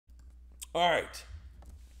All right.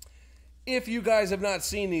 If you guys have not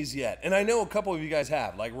seen these yet, and I know a couple of you guys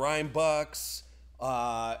have, like Ryan Bucks,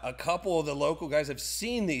 a couple of the local guys have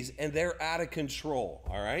seen these, and they're out of control,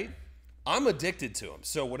 all right? I'm addicted to them.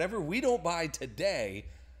 So whatever we don't buy today,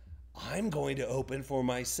 I'm going to open for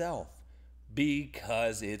myself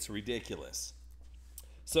because it's ridiculous.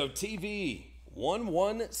 So TV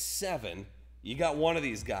 117, you got one of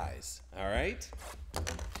these guys, all right?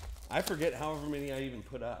 I forget however many I even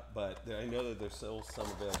put up, but I know that there's still some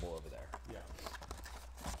available over there. Yeah.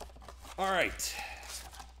 All right.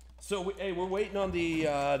 So, hey, we're waiting on the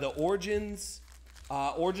Origins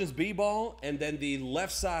B-ball, and then the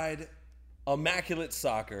left side Immaculate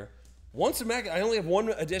Soccer. Once Immaculate, I only have one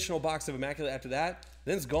additional box of Immaculate after that.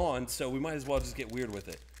 Then it's gone, so we might as well just get weird with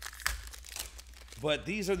it. But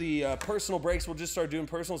these are the personal breaks. We'll just start doing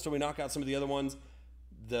personal so we knock out some of the other ones.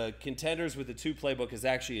 The Contenders with the 2 playbook is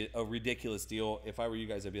actually a ridiculous deal. If I were you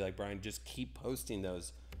guys, I'd be like, Brian, just keep posting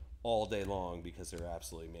those all day long because they're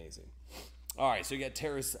absolutely amazing. All right, so you got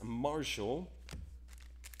Terrace Marshall.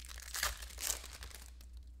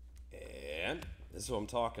 And this is what I'm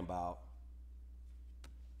talking about.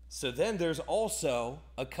 So then there's also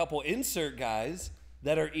a couple insert guys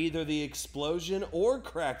that are either the Explosion or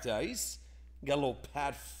Cracked Ice. Got a little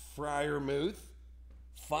Pat Fryermuth.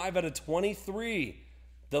 5 out of 23.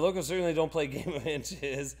 The locals certainly don't play game of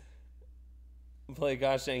inches. Play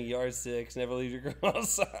gosh dang yard 6. Never leave your girl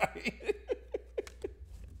outside.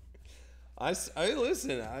 I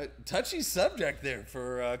listen. Touchy subject there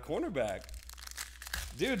for cornerback.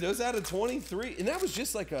 Dude, those out of 23. And that was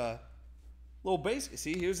just like a little base.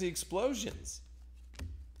 See, here's the Explosions.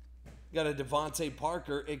 Got a Devontae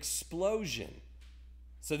Parker Explosion.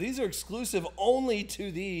 So these are exclusive only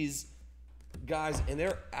to these guys, and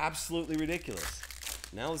they're absolutely ridiculous.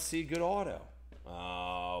 Now let's see good auto.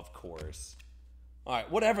 Oh, of course. All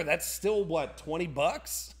right, whatever. That's still, what, 20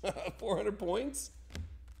 bucks? 400 points?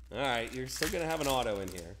 All right, you're still going to have an auto in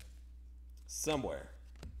here. Somewhere.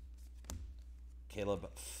 Caleb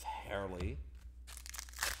Farley.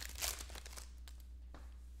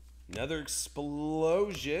 Another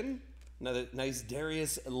Explosion. Another nice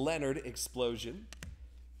Darius Leonard Explosion.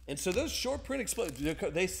 And so those short print explosions,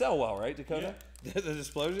 they sell well, right, Dakota? Yeah. The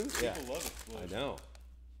explosions? People love explosions. I know.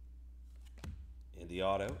 And the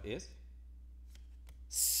auto is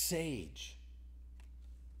Sage.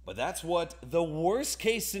 But that's what the worst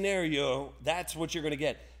case scenario, that's what you're going to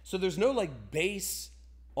get. So there's no like base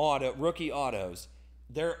auto, rookie autos.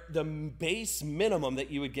 The base minimum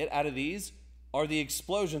that you would get out of these are the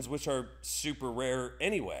Explosions, which are super rare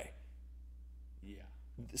anyway.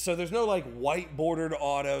 So there's no like white bordered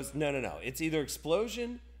autos. No. It's either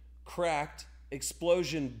Explosion, Cracked,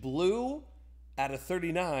 Explosion Blue out of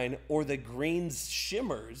 39, or the green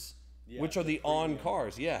Shimmers, which are the on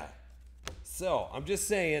cars. Yeah. So I'm just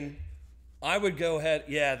saying, I would go ahead.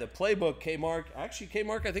 Yeah, the playbook K-Mark. Actually,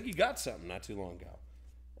 K-Mark, I think you got something not too long ago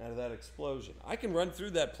out of that Explosion. I can run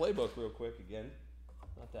through that playbook real quick again.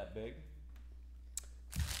 Not that big.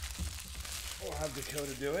 We'll have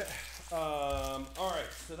Dakota do it. All right,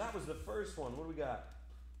 so that was the first one. What do we got?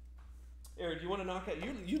 Eric, do you want to knock out?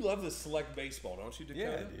 You love the select baseball, don't you,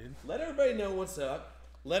 Dakota? Yeah, dude. Let everybody know what's up.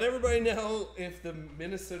 Let everybody know if the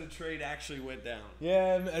Minnesota trade actually went down.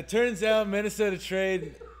 Yeah, it turns out Minnesota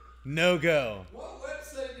trade, no go. What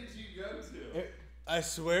website did you go to? I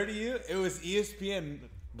swear to you, it was ESPN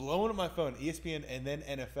blowing up my phone. ESPN and then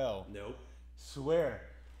NFL. Nope. Swear.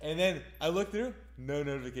 And then I looked through, no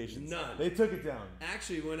notifications. None. They took it down.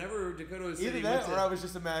 Actually, whenever Dakota was Either that or I was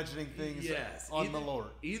just imagining things on either, the Lord.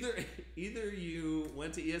 Either you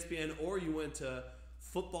went to ESPN or you went to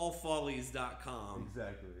footballfollies.com.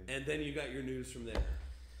 Exactly. And then you got your news from there.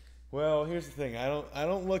 Well, here's the thing. I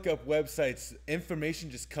don't look up websites. Information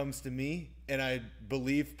just comes to me, and I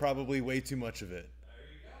believe probably way too much of it.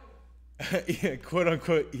 There you go. Yeah, quote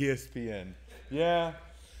unquote ESPN. Yeah.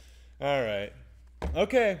 All right.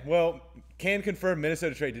 Okay. Well, can confirm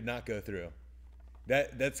Minnesota trade did not go through.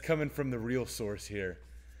 That's coming from the real source here.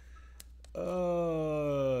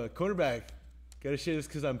 Cornerback. Gotta share this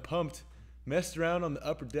because I'm pumped. Messed around on the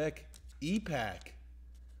upper deck. E-Pack.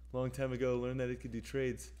 Long time ago, learned that it could do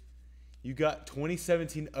trades. You got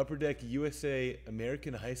 2017 Upper Deck USA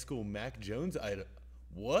American High School Mac Jones item.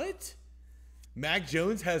 What? Mac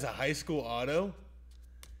Jones has a high school auto?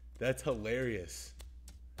 That's hilarious.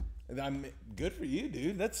 I'm good for you,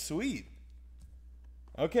 dude. That's sweet.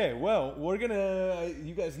 Okay, well, we're gonna.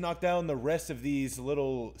 You guys knock down the rest of these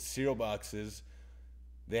little cereal boxes.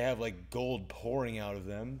 They have like gold pouring out of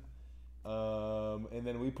them. And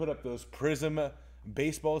then we put up those Prism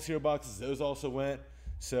baseball cereal boxes. Those also went.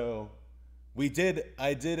 So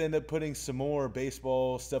I did end up putting some more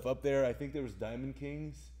baseball stuff up there. I think there was Diamond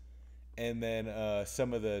Kings, and then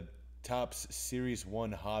some of the Topps Series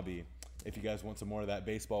 1 hobby, if you guys want some more of that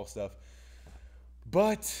baseball stuff.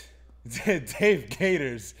 But Dave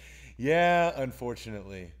Gators, yeah,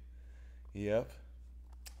 unfortunately. Yep.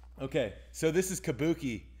 Okay, so this is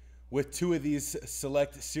Kabuki with 2 of these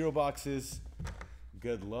select cereal boxes.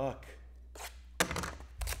 Good luck.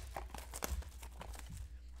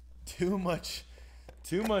 Too much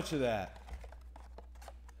of that.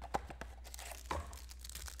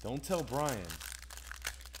 Don't tell Brian.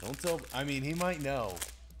 Don't tell, I mean, he might know.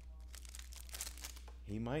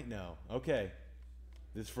 He might know. Okay.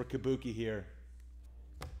 This is for Kabuki here.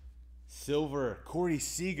 Silver, Corey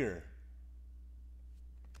Seager.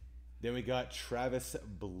 Then we got Travis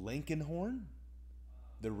Blankenhorn,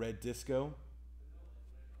 the red disco.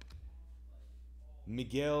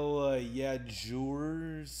 Miguel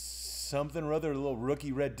Yajur, something or other, a little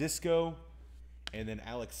rookie red disco. And then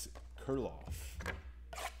Alex Kurloff.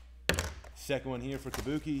 Second one here for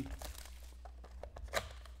Kabuki.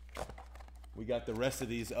 We got the rest of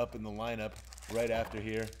these up in the lineup right after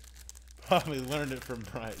here. Probably learned it from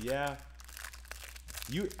Brian. Yeah.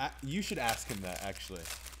 You should ask him that, actually.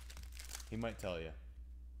 He might tell you.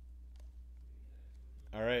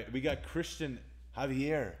 All right, we got Christian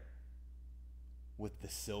Javier with the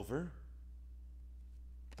silver.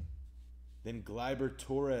 Then Gleyber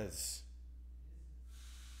Torres.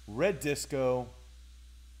 Red disco.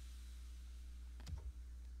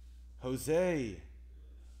 Jose.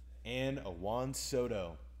 And a Juan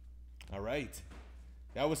Soto. All right.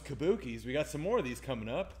 That was Kabuki's. We got some more of these coming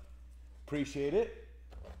up. Appreciate it.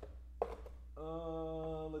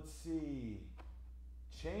 Let's see.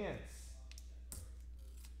 Chance.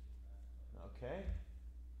 Okay.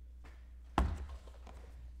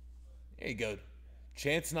 There you go.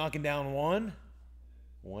 Chance knocking down 1.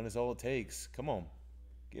 1 is all it takes. Come on.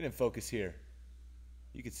 Get in focus here.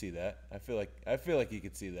 You can see that. I feel like you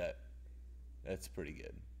could see that. That's pretty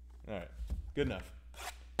good. All right. Good enough.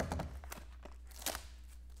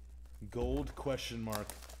 Gold question mark.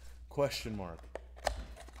 Question mark.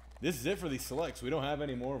 This is it for these selects. We don't have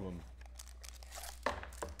any more of them.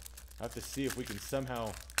 I have to see if we can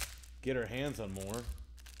somehow get our hands on more.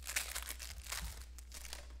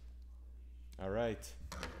 All right.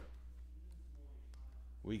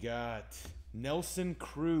 We got Nelson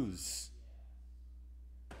Cruz,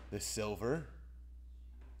 the silver.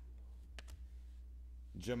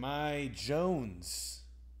 Jahmai Jones.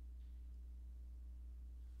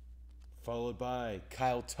 Followed by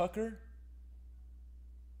Kyle Tucker.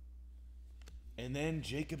 And then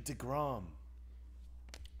Jacob deGrom.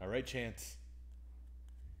 All right, Chance.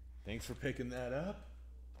 Thanks for picking that up.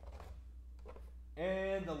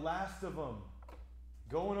 And the last of them,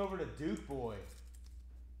 going over to Duke Boy.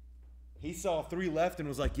 He saw 3 left and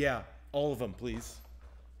was like, yeah, all of them, please.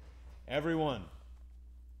 Everyone.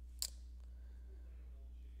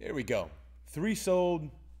 There we go. 3 sold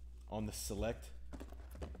on the select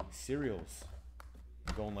cereals.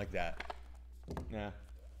 Going like that. Nah,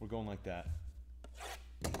 we're going like that.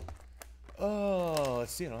 Oh,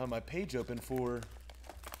 let's see. I don't have my page open for.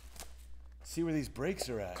 See where these breaks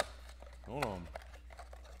are at. Hold on.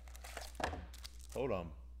 Hold on.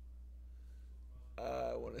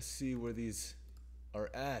 I want to see where these are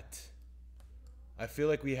at. I feel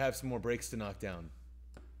like we have some more breaks to knock down.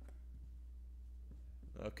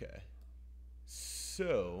 Okay.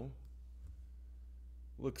 So,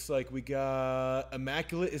 looks like we got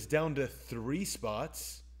Immaculate is down to 3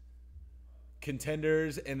 spots.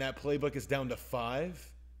 Contenders and that playbook is down to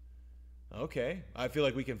 5. Okay. I feel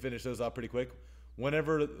like we can finish those off pretty quick.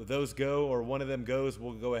 Whenever those go or one of them goes,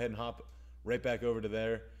 we'll go ahead and hop right back over to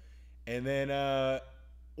there. And then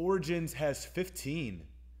Origins has 15.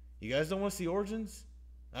 You guys don't want to see Origins?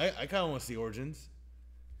 I kind of want to see Origins.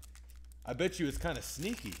 I bet you it's kind of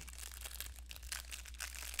sneaky.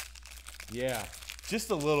 Yeah.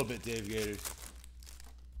 Just a little bit, Dave Gators.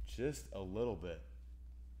 Just a little bit.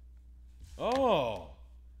 Oh,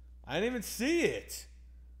 I didn't even see it.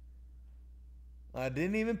 I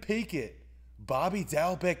didn't even peek it. Bobby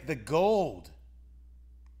Dalbec, the gold.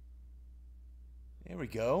 There we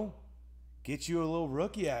go. Get you a little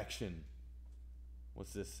rookie action.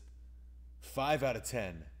 What's this? 5 out of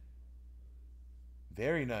 10.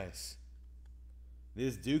 Very nice.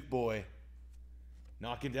 This Duke boy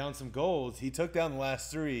knocking down some golds. He took down the last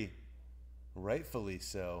 3. Rightfully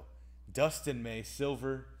so. Dustin May,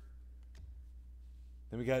 silver.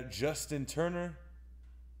 Then we got Justin Turner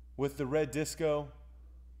with the red disco.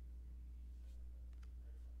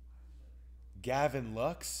 Gavin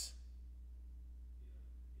Lux.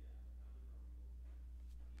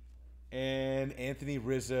 And Anthony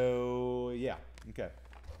Rizzo. Yeah. Okay.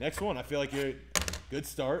 Next one. I feel like you're good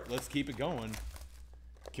start. Let's keep it going.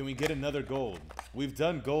 Can we get another gold? We've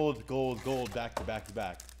done gold, gold, gold back to back to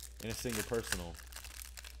back in a single personal.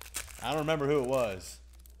 I don't remember who it was,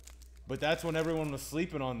 but that's when everyone was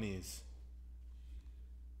sleeping on these.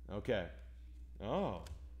 Okay. Oh.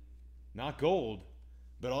 Not gold,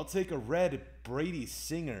 but I'll take a red Brady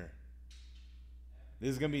Singer. This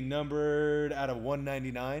is going to be numbered out of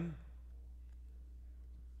 199.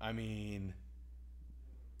 I mean,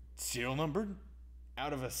 serial numbered?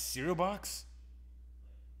 Out of a cereal box?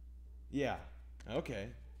 Yeah. Okay.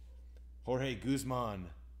 Jorge Guzman.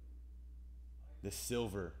 The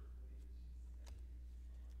silver.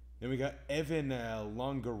 Then we got Evan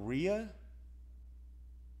Longoria.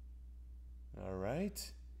 All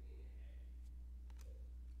right.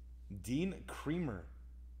 Dean Creamer.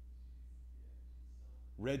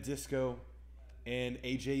 Red Disco. And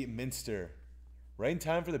AJ Minster. Right in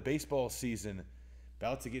time for the baseball season.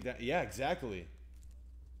 About to get down. Yeah, exactly.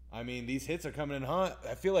 I mean, these hits are coming in hot.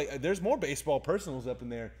 I feel like there's more baseball personals up in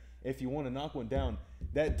there if you want to knock one down.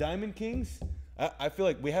 That Diamond Kings, I feel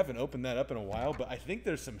like we haven't opened that up in a while, but I think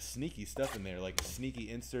there's some sneaky stuff in there, like sneaky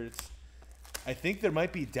inserts. I think there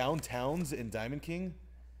might be downtowns in Diamond King.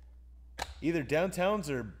 Either downtowns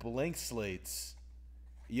or blank slates.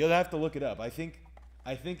 You'll have to look it up. I think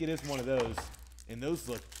it is one of those, and those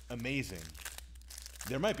look amazing.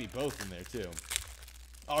 There might be both in there too.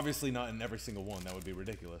 Obviously not in every single one. That would be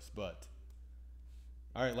ridiculous, but.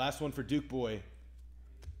 All right, last one for Duke Boy.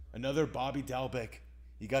 Another Bobby Dalbec.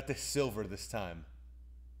 You got the silver this time.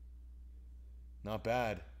 Not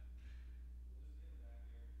bad.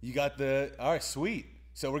 You got the... All right, sweet.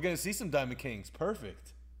 So we're going to see some Diamond Kings.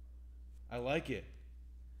 Perfect. I like it.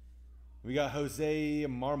 We got Jose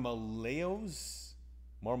Marmolejos.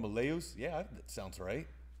 Marmolejos? Yeah, that sounds right.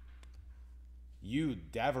 You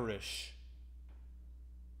Davarish.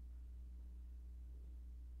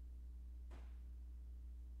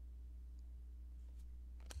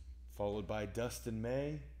 Followed by Dustin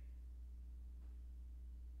May.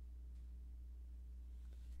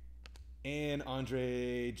 And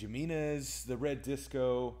Andre Jimenez, the Red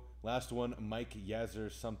Disco. Last one, Mike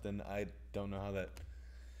Yazzer something. I don't know how that...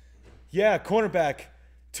 Yeah, cornerback.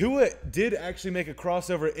 Tua did actually make a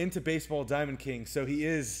crossover into Baseball Diamond Kings, so he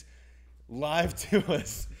is live to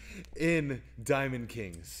us in Diamond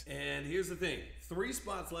Kings. And here's the thing. 3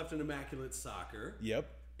 spots left in Immaculate Soccer. Yep.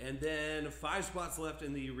 And then 5 spots left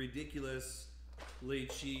in the ridiculously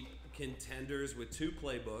cheap Contenders with 2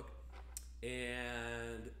 playbook.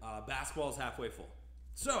 And basketball's halfway full.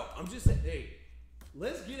 So, I'm just saying, hey,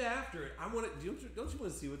 let's get after it. Don't you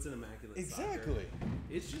want to see what's in Immaculate Soccer? Exactly.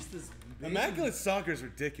 It's just this big, Immaculate Soccer is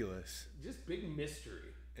ridiculous. just big mystery.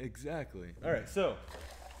 Exactly. All right, so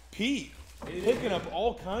Pete picking up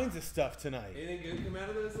all kinds of stuff tonight. Anything good come out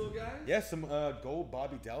of this little guy? Yeah, some gold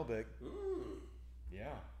Bobby Dalbec. Yeah.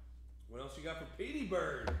 What else you got for Petey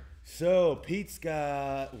Bird? So Pete's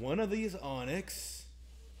got one of these Onyx.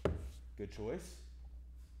 Good choice.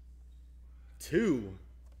 2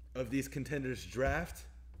 of these Contenders Draft.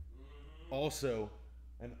 Also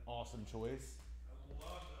an awesome choice. I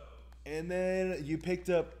love those. And then you picked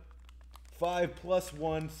up 5 plus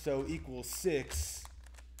 1, so equals 6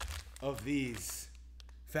 of these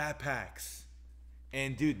fat packs.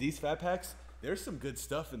 And dude, these fat packs, there's some good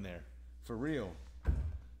stuff in there. For real.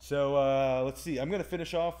 So let's see. I'm going to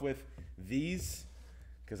finish off with these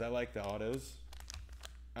because I like the autos.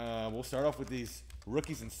 We'll start off with these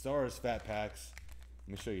Rookies and Stars fat packs.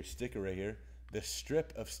 Let me show you a sticker right here. The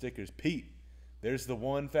strip of stickers. Pete, there's the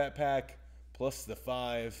 1 fat pack plus the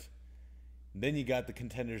 5. Then you got the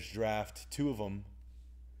Contenders Draft, 2 of them.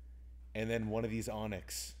 And then 1 of these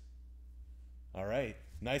Onyx. All right.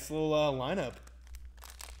 Nice little lineup.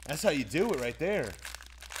 That's how you do it right there.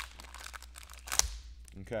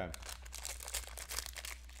 Okay.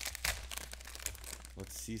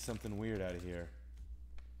 Let's see something weird out of here.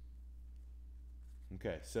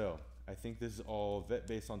 Okay, so I think this is all vet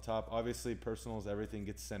base on top. Obviously, personals, everything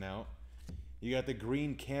gets sent out. You got the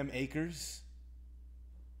green Cam Akers.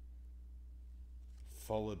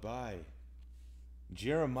 Followed by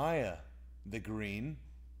Jeremiah, the green.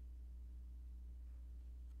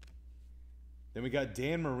 Then we got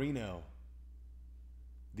Dan Marino.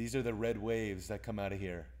 These are the red waves that come out of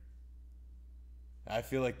here. I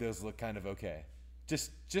feel like those look kind of okay.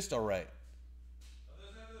 Just all right. Are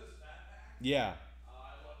those none of those fat packs? Yeah. Oh,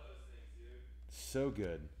 I love those things, dude. So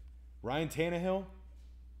good. Ryan Tannehill.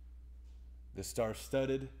 The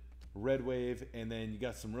star-studded red wave. And then you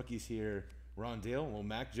got some rookies here. Rondale, little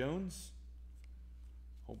Mac Jones.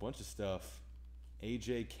 Whole bunch of stuff.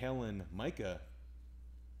 AJ Kellen Micah.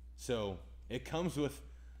 So it comes with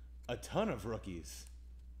a ton of rookies.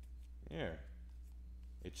 There.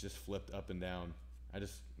 It's just flipped up and down. I'm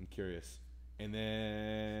curious. And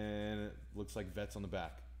then it looks like vets on the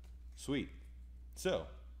back. Sweet. So,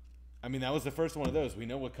 I mean, that was the first one of those. We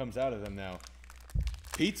know what comes out of them now.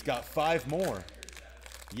 Pete's got 5 more.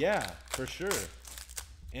 Yeah, for sure.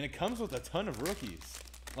 And it comes with a ton of rookies.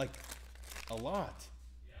 Like, a lot.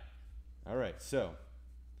 All right, so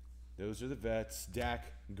those are the vets.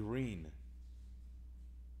 Dak Green.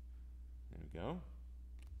 There we go.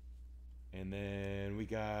 And then we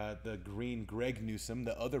got the green Greg Newsome,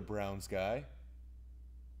 the other Browns guy.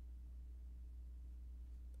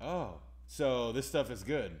 Oh, so this stuff is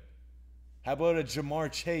good. How about a Jamar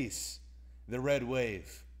Chase, the Red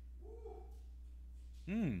Wave?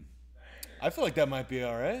 I feel like that might be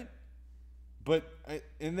all right. But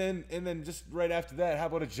and then just right after that, how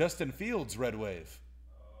about a Justin Fields Red Wave?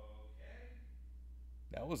 Okay.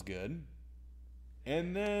 That was good.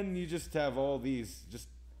 And then you just have all these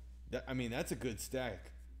I mean, that's a good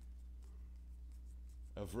stack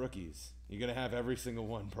of rookies. You're going to have every single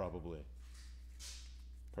one probably.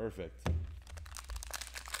 Perfect.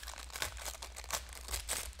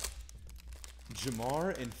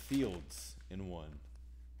 Jamar and Fields in one.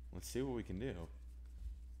 Let's see what we can do.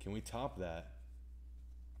 Can we top that?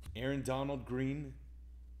 Aaron Donald green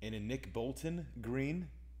and a Nick Bolton green.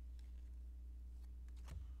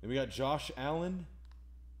 Then we got Josh Allen,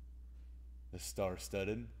 the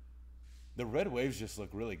star-studded. The Red Waves just look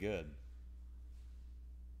really good.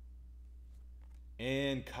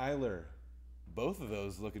 And Kyler. Both of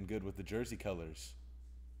those looking good with the jersey colors.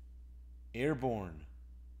 Airborne.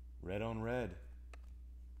 Red on red.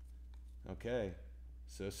 Okay.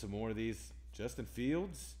 So some more of these. Justin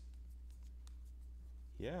Fields.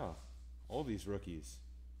 Yeah. All these rookies.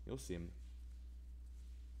 You'll see them.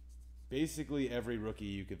 Basically every rookie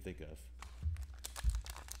you could think of.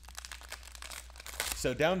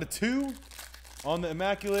 So down to 2 on the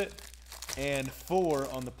Immaculate and 4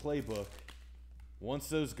 on the Playbook. Once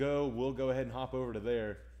those go, we'll go ahead and hop over to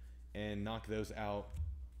there and knock those out.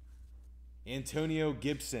 Antonio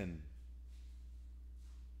Gibson.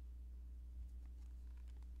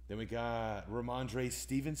 Then we got Ramondre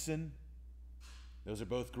Stevenson. Those are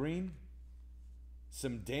both green.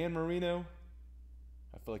 Some Dan Marino.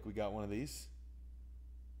 I feel like we got one of these.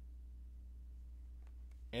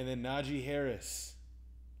 And then Najee Harris.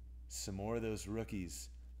 Some more of those rookies.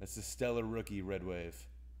 That's the stellar rookie Red Wave.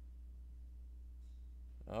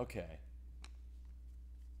 Okay.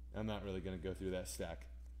 I'm not really going to go through that stack.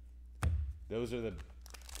 Those are the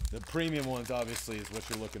premium ones, obviously, is what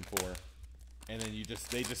you're looking for. And then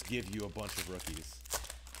they just give you a bunch of rookies.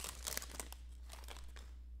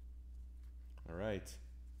 All right.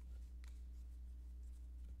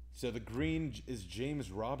 So the green is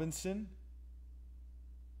James Robinson,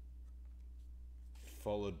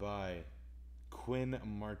 followed by Quinn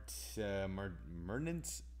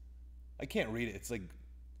Mernance. I can't read it. It's like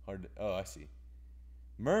hard. Oh, I see.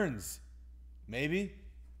 Mearns, maybe.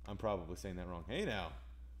 I'm probably saying that wrong. Hey now,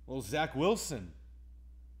 little Zach Wilson,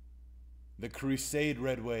 the Crusade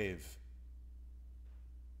Red Wave.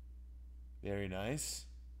 Very nice.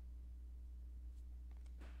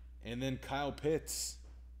 And then Kyle Pitts.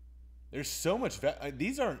 There's so much.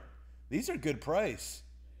 These are good price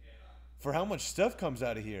for how much stuff comes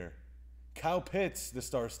out of here. Kyle Pitts, the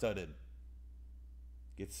star-studded.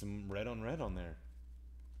 Get some red on red on there.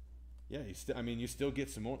 Yeah, you still get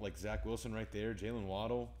some more, like Zach Wilson right there, Jalen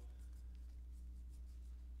Waddle.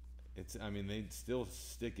 They still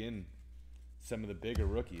stick in some of the bigger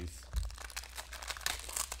rookies.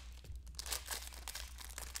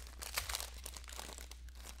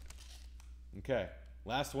 Okay,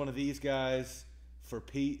 last one of these guys for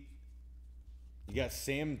Pete. You got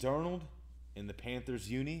Sam Darnold in the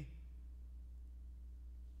Panthers uni.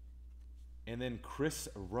 And then Chris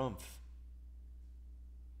Rumpf,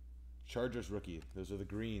 Chargers rookie. Those are the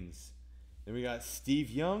greens. Then we got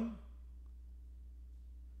Steve Young.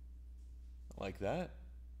 I like that.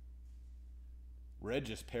 Red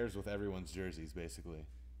just pairs with everyone's jerseys, basically.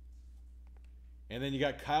 And then you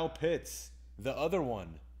got Kyle Pitts, the other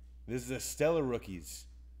one. This is the stellar rookies.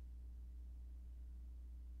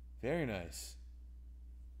 Very nice.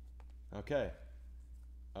 Okay.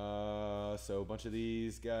 So a bunch of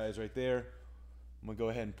these guys right there. I'm going to go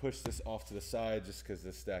ahead and push this off to the side just because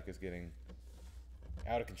this stack is getting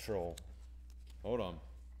out of control. Hold on.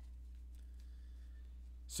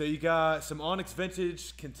 So you got some Onyx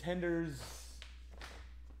Vintage contenders.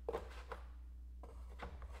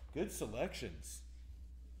 Good selections.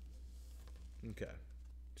 Okay.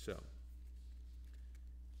 So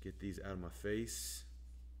Get these out of my face.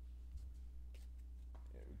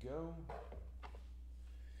 There we go.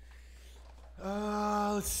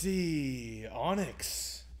 Let's see.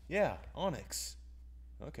 Onyx. Yeah, Onyx.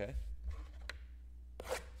 Okay.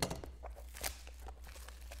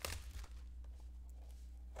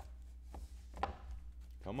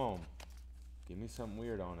 Come on. Give me something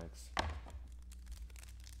weird, Onyx.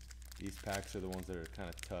 These packs are the ones that are kind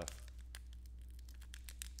of tough.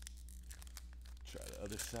 Try the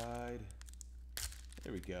other side.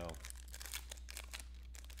 There we go.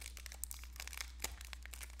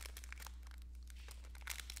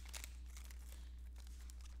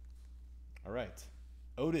 All right.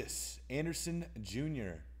 Otis Anderson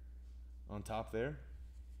Jr. on top there.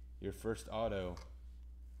 Your first auto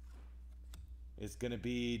is going to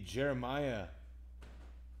be Jeremiah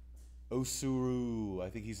Osuru. I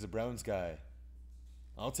think he's the Browns guy.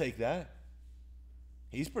 I'll take that.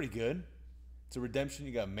 He's pretty good. It's a redemption.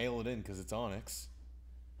 You got to mail it in because it's Onyx.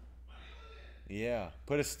 Yeah.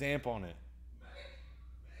 Put a stamp on it.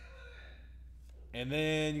 And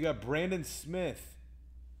then you got Brandon Smith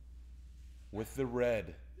with the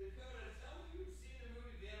red.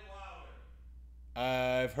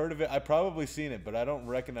 I've heard of it. I've probably seen it, but I don't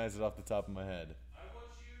recognize it off the top of my head. I want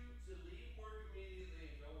you to leave work immediately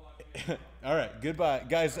and go watch it. All right, goodbye.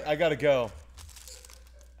 Guys, I got to go.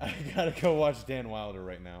 I got to go watch Dan Wilder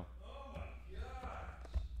right now. Oh my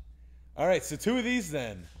gosh. All right, so 2 of these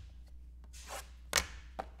then.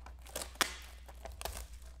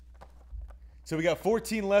 So we got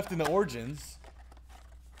 14 left in the Origins.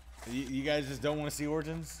 You guys just don't want to see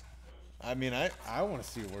Origins? I mean, I want to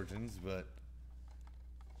see Origins, but...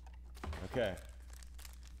 Okay.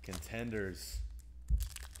 Contenders.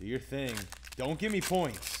 Do your thing. Don't give me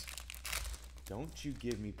points. Don't you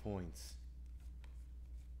give me points.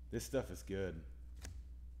 This stuff is good.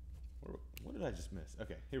 What did I just miss?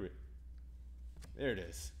 Okay, there it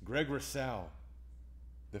is. Greg Rousseau.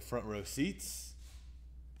 The front row seats.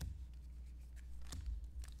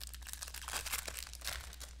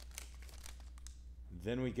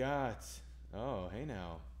 Then we got, oh, hey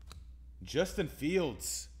now. Justin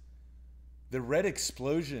Fields. The red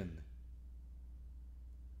explosion.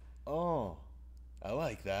 Oh, I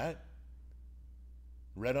like that.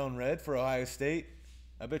 Red on red for Ohio State.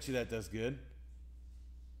 I bet you that does good.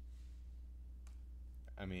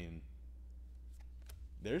 I mean,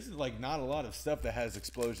 there's like not a lot of stuff that has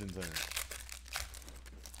explosions in it.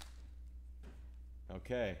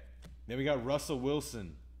 Okay. Then we got Russell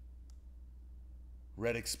Wilson.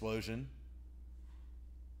 Red explosion.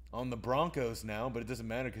 On the Broncos now, but it doesn't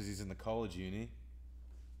matter because he's in the college uni.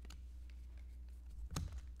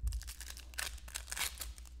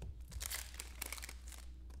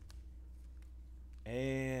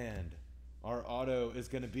 And our auto is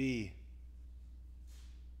going to be,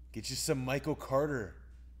 get you some Michael Carter.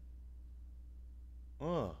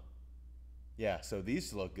 Oh. Yeah, so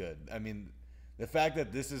these look good. I mean, the fact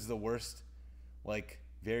that this is the worst, like,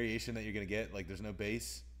 variation that you're going to get, like there's no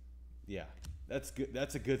base. Yeah, that's good.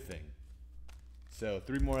 That's a good thing. So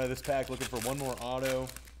 3 more out of this pack. Looking for 1 more auto.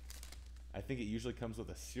 I think it usually comes with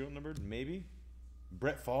a serial number, maybe.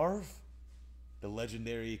 Brett Favre, the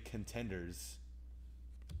legendary Contenders.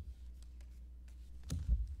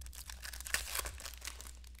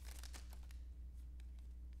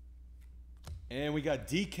 And we got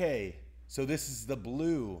DK. So this is the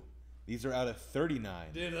blue. These are out of 39.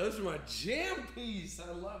 Dude, those are my jam piece.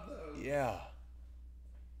 I love those. Yeah.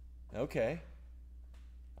 Okay.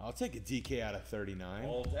 I'll take a DK out of 39.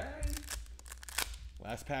 All day.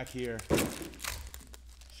 Last pack here.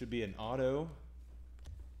 Should be an auto.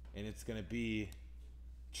 And it's going to be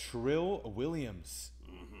Trill Williams.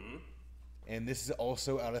 Mm-hmm. And this is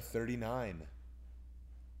also out of 39.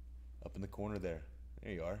 Up in the corner there.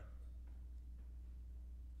 There you are.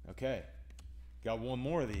 Okay. Got 1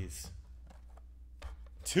 more of these.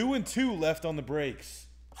 2 and 2 left on the breaks.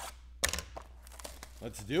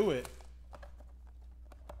 Let's do it.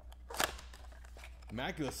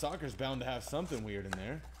 Immaculate Soccer's bound to have something weird in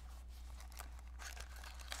there.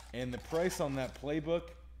 And the price on that playbook,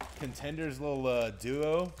 Contenders little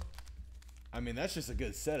duo, I mean, that's just a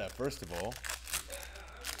good setup, first of all. There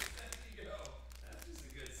you go. That's just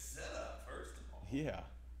a good setup, first of all. Yeah.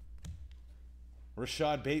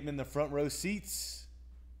 Rashad Bateman, the front row seats.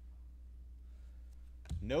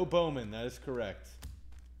 No Bowman, that is correct.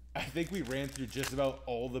 I think we ran through just about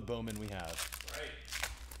all the Bowman we have. Right.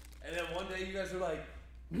 And then one day you guys are like,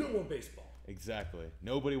 no more baseball. Exactly.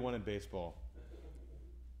 Nobody wanted baseball.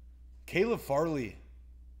 Caleb Farley,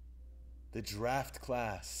 the draft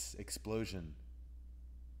class explosion.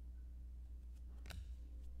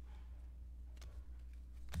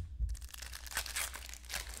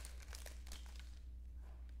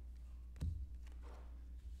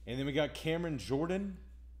 And then we got Cameron Jordan.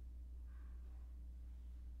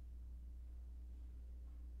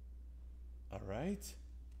 All right.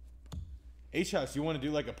 H-House, you want to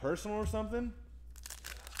do like a personal or something?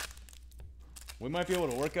 We might be able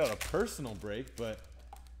to work out a personal break, but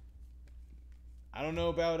I don't know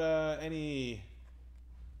about I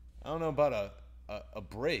don't know about a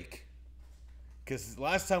break. Because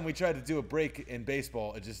last time we tried to do a break in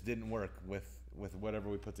baseball, it just didn't work with whatever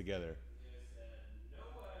we put together.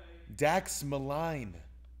 No way. Dax Malign.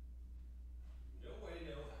 No way,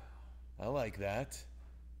 no how. I like that.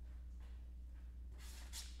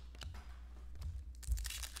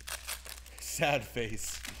 Sad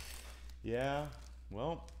face. Yeah,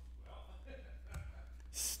 well,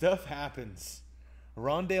 stuff happens.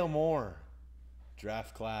 Rondale Moore,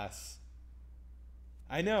 draft class.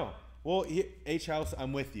 I know. Well, H-House,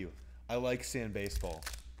 I'm with you. I like sand baseball.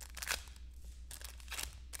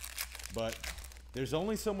 But there's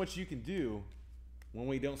only so much you can do when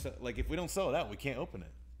we don't sell. Like, if we don't sell it out, we can't open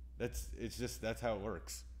it. That's how it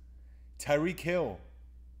works. Tyreek Hill.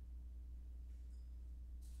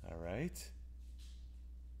 All right.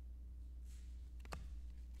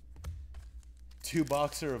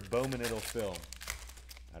 2-boxer of Bowman it'll fill.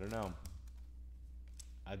 I don't know.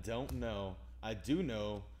 I do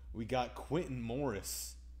know we got Quentin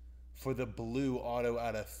Morris for the blue auto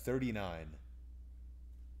out of 39.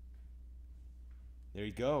 There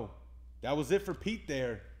you go. That was it for Pete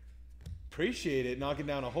there. Appreciate it, knocking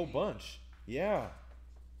down a whole bunch. Yeah.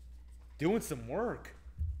 Doing some work.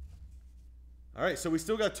 All right, so we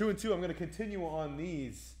still got 2 and 2. I'm going to continue on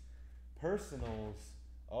these personals.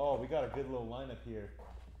 Oh, we got a good little lineup here.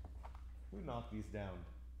 Who knocked these down?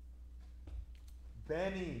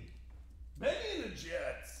 Benny. Benny and the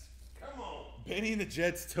Jets. Come on. Benny and the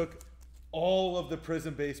Jets took all of the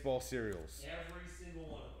Prism baseball cereals. Every single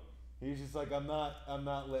one of them. He's just like, I'm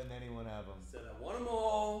not letting anyone have them. Said I want them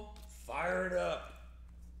all. Fire it up.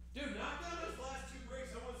 Dude, knock down those last 2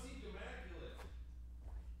 breaks. I want to see Immaculate.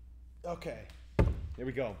 Okay. There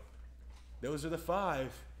we go. Those are the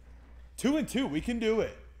 5. 2 and 2. We can do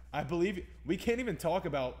it. I believe we can't even talk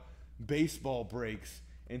about baseball breaks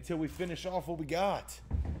until we finish off what we got.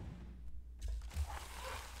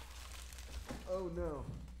 Oh no.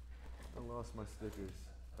 I lost my stickers.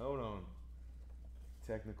 Hold on.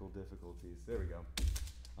 Technical difficulties. There we go.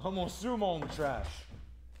 I almost threw them all in the trash.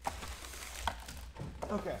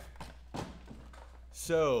 Okay.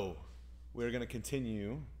 So, we're going to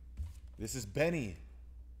continue. This is Benny.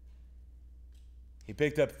 He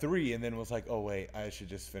picked up 3 and then was like, oh, wait, I should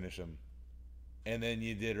just finish them. And then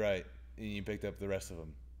you did right. And you picked up the rest of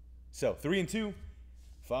them. So, 3 and 2,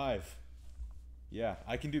 5. Yeah,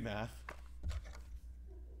 I can do math.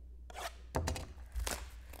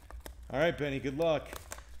 All right, Benny, good luck.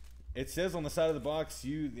 It says on the side of the box,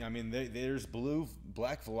 there's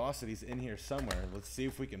black velocities in here somewhere. Let's see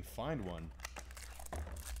if we can find one.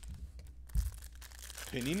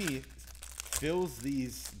 Panini fills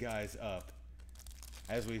these guys up,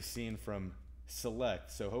 as we've seen from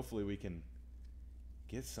Select. So hopefully we can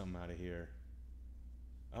get some out of here.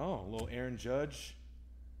 Oh, a little Aaron Judge.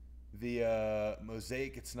 The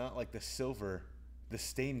mosaic, it's not like the silver, the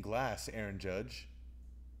stained glass Aaron Judge.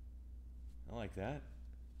 I like that.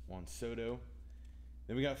 Juan Soto.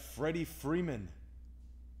 Then we got Freddie Freeman.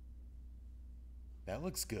 That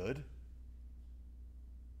looks good.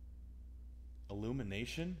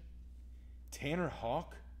 Illumination. Tanner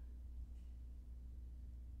Hawk.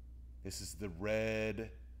 This is the red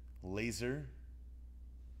laser.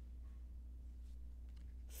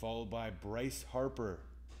 Followed by Bryce Harper.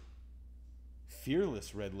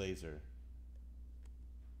 Fearless red laser.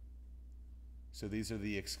 So these are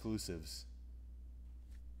the exclusives.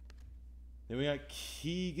 Then we got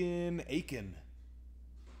Keegan Aiken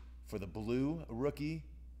for the blue rookie.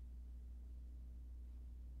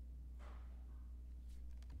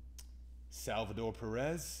 Salvador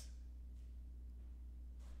Perez.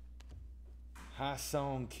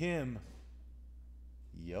 Ha-Sung Kim.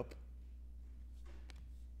 Yup.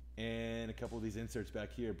 And a couple of these inserts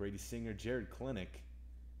back here. Brady Singer, Jared Klinick,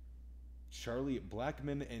 Charlie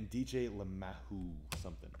Blackmon, and DJ LeMahieu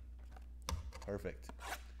something. Perfect.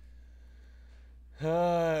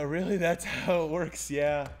 Really? That's how it works?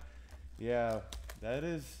 Yeah. Yeah. That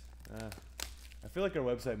is... I feel like our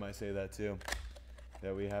website might say that too.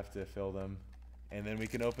 That we have to fill them. And then we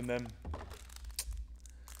can open them.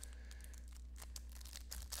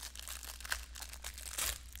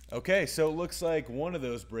 Okay, so it looks like one of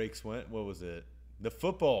those breaks went. What was it? The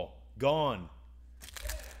football. Gone.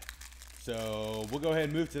 So we'll go ahead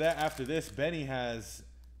and move to that after this. Benny has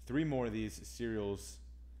 3 more of these cereals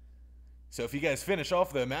So if you guys finish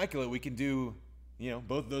off the Immaculate, we can do,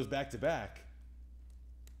 both of those back to back.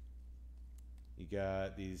 You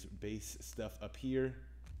got these base stuff up here.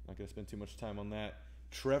 Not going to spend too much time on that.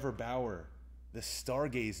 Trevor Bauer, the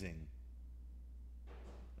Stargazing.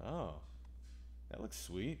 Oh, that looks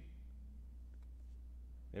sweet.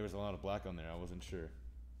 There was a lot of black on there. I wasn't sure.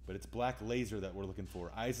 But it's black laser that we're looking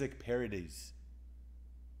for. Isaac Paredes.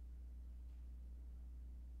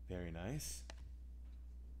 Very nice.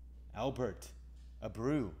 Albert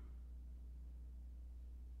Abreu.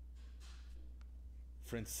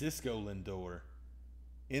 Francisco Lindor.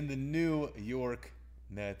 In the New York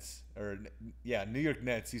Nets. New York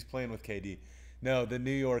Nets. He's playing with KD. No, the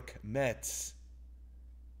New York Mets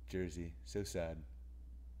jersey. So sad.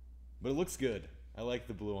 But it looks good. I like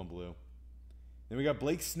the blue on blue. Then we got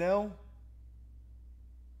Blake Snell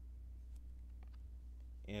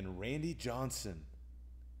and Randy Johnson.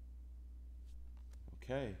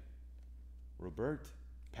 Okay. Robert,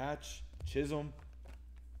 Patch, Chisholm.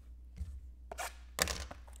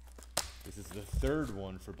 This is the third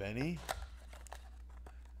one for Benny.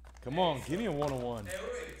 Come on, give me a one-on-one. Hey,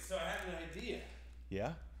 wait, so I had an idea.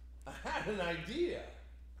 Yeah? I had an idea.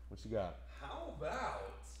 What you got? How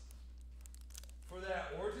about for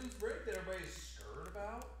that Origins break that everybody's scared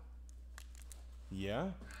about? Yeah?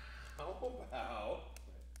 How about...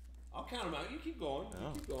 I'll count them out. You keep going.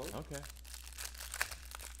 You keep going. Okay.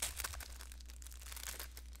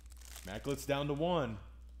 Immaculate's down to 1.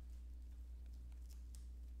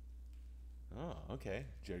 Oh, okay.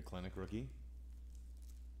 Jared Klenick, rookie.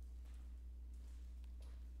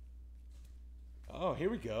 Oh, here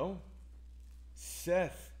we go.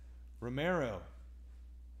 Seth Romero.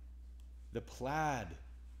 The plaid.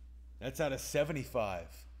 That's out of 75.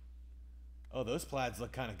 Oh, those plaids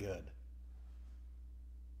look kind of good.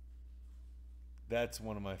 That's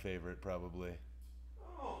one of my favorite, probably.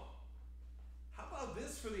 Oh. How about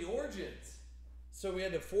this for the Origins? So we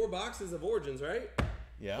had the 4 boxes of Origins, right?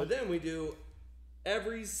 Yeah. But then we do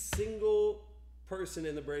every single person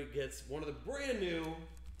in the break gets one of the brand new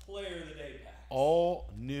Player of the Day packs. All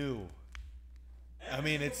new.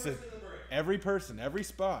 Every it's single person in the break. every person, every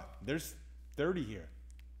spot. There's 30 here.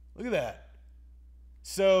 Look at that.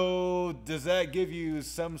 So does that give you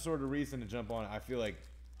some sort of reason to jump on it? I feel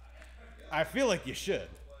like you should.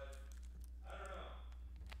 I don't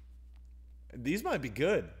know. These might be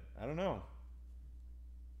good. I don't know.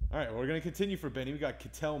 All right, we're going to continue for Benny. We got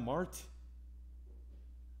Ketel Marte.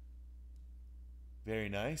 Very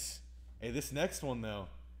nice. Hey, this next one, though.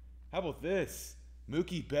 How about this?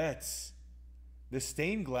 Mookie Betts. The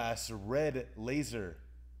stained glass red laser.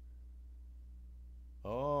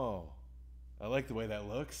 Oh, I like the way that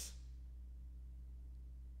looks.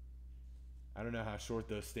 I don't know how short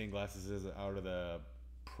those stained glasses is out of the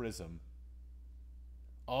prism.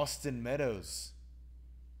 Austin Meadows.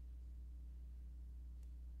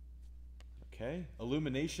 Okay.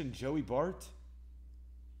 Illumination Joey Bart.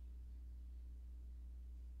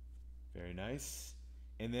 Very nice.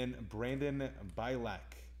 And then Brandon Bilek.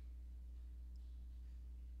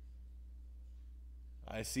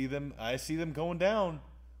 I see them going down.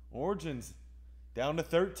 Origins down to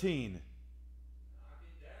 13. Knock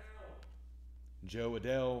it down. Joe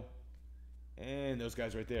Adele. And those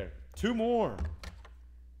guys right there. 2 more.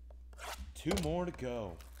 2 more to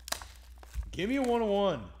go. Give me a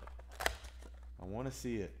one-on-one. I want to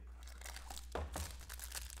see it.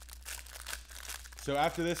 So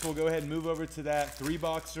after this, we'll go ahead and move over to that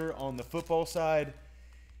 3-boxer on the football side.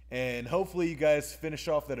 And hopefully you guys finish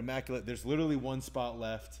off that Immaculate. There's literally 1 spot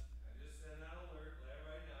left. I just sent that alert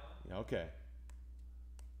right now. Okay.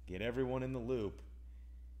 Get everyone in the loop.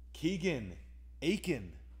 Keegan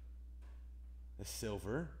Aiken. The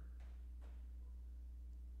silver.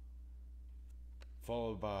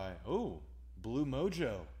 Followed by, Blue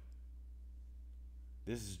Mojo.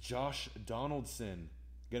 This is Josh Donaldson.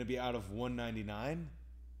 Going to be out of 199.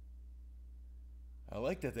 I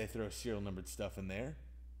like that they throw serial numbered stuff in there.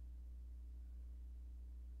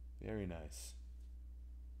 Very nice.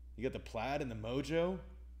 You got the plaid and the mojo.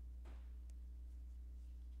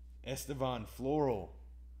 Estevan Floreal.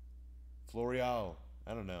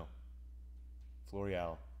 I don't know.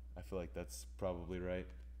 Floreal. I feel like that's probably right.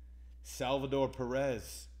 Salvador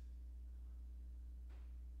Perez.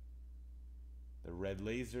 The red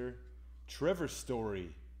laser. Trevor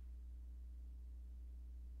Story.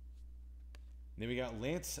 Then we got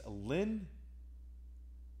Lance Lynn.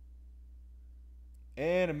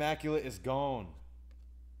 And Immaculate is gone.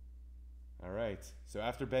 All right. So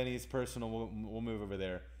after Benny's personal, we'll move over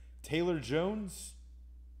there. Taylor Jones.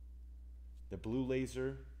 The blue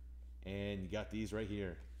laser. And you got these right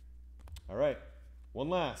here. All right. One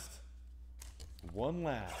last. One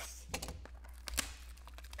last.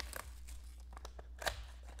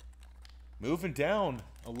 Moving down.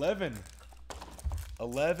 11.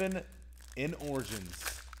 11 in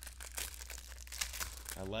Origins.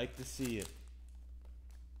 I like to see it.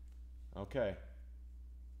 Okay.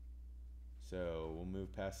 So we'll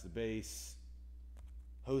move past the base.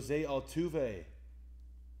 Jose Altuve.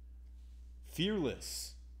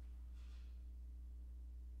 Fearless.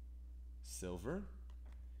 Silver.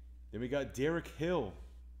 Then we got Derek Hill.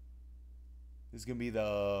 This is going to be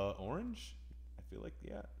the orange? I feel like,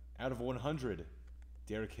 yeah. Out of 100.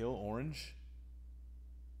 Derek Hill, orange.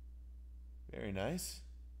 Very nice.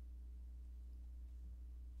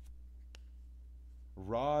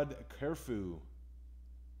 Rod Kerfu.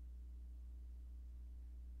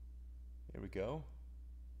 There we go.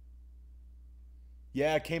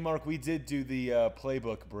 Yeah, K-Mark, we did do the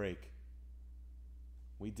playbook break.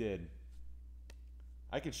 We did.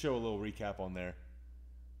 I could show a little recap on there.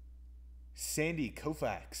 Sandy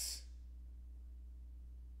Koufax.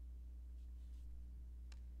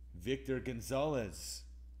 Victor Gonzalez.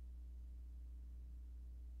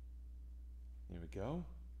 There we go.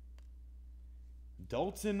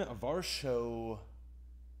 Dalton Varsho.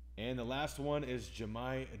 And the last one is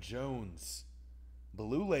Jahmai Jones.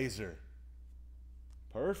 Blue laser.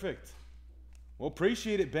 Perfect. Well,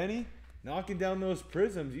 appreciate it, Benny. Knocking down those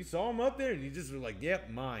prisms. You saw them up there and you just were like,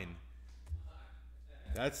 yep, mine.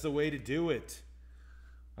 That's the way to do it.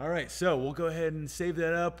 All right, so we'll go ahead and save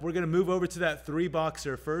that up. We're going to move over to that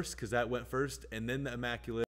 3-boxer first because that went first, and then the Immaculate.